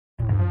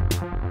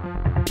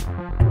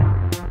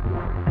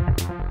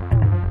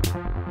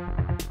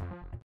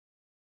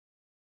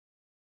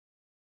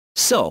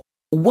So,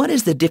 what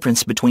is the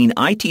difference between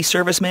IT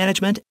service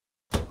management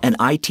and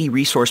IT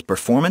resource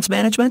performance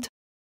management?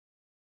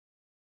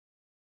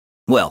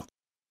 Well,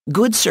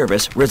 good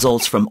service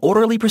results from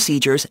orderly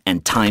procedures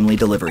and timely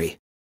delivery,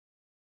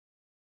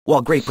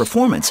 while great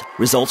performance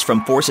results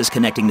from forces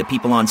connecting the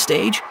people on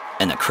stage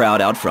and the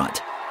crowd out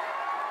front.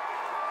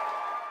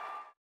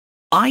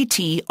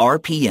 IT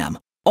RPM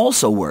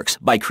also works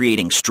by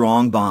creating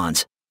strong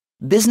bonds,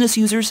 business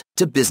users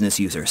to business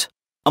users,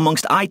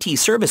 amongst IT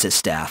services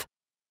staff,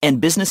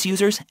 and business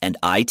users and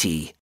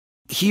IT.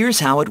 Here's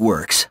how it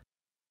works.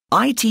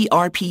 IT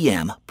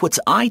RPM puts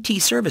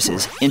IT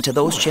services into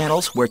those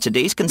channels where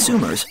today's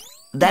consumers,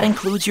 that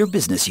includes your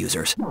business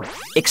users,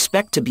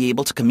 expect to be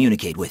able to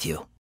communicate with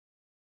you.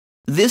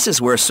 This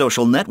is where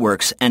social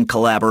networks and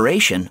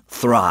collaboration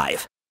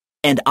thrive,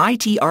 and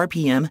IT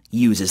RPM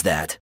uses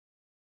that.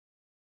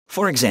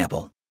 For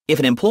example, if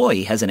an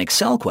employee has an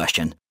Excel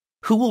question,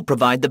 who will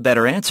provide the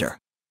better answer?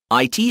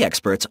 IT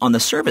experts on the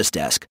service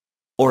desk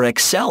or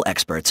Excel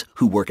experts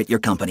who work at your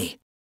company?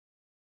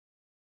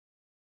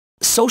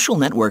 Social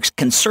networks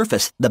can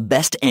surface the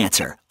best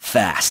answer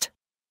fast.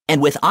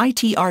 And with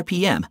IT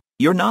RPM,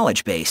 your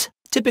knowledge base,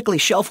 typically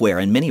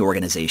shelfware in many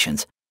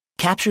organizations,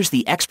 captures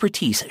the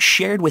expertise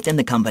shared within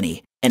the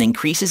company and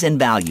increases in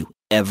value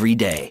every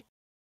day.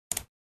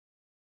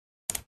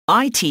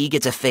 IT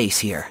gets a face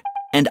here,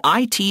 and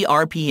IT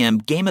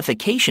RPM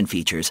gamification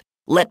features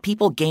let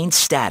people gain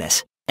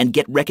status and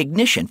get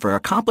recognition for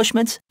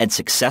accomplishments and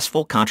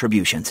successful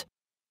contributions.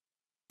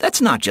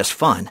 That's not just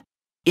fun.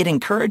 It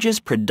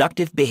encourages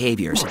productive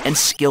behaviors and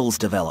skills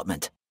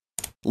development.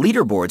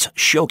 Leaderboards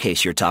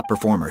showcase your top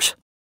performers.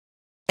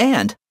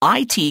 And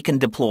IT can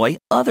deploy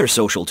other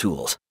social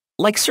tools,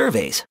 like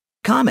surveys,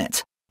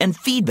 comments, and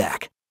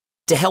feedback,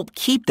 to help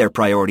keep their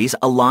priorities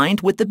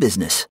aligned with the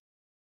business.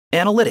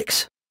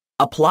 Analytics,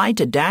 applied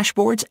to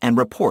dashboards and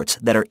reports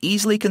that are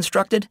easily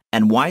constructed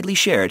and widely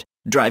shared,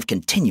 drive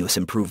continuous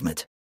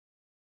improvement.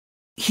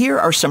 Here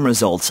are some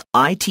results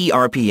IT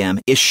RPM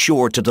is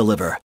sure to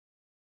deliver.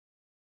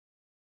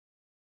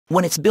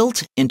 When it's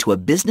built into a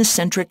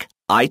business-centric,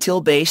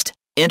 ITIL-based,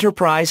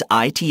 enterprise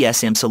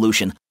ITSM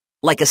solution,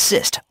 like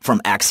Assist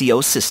from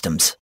Axios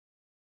Systems.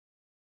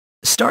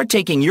 Start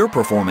taking your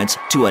performance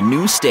to a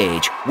new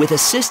stage with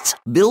Assist's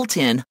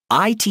built-in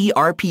IT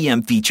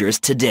RPM features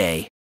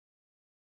today.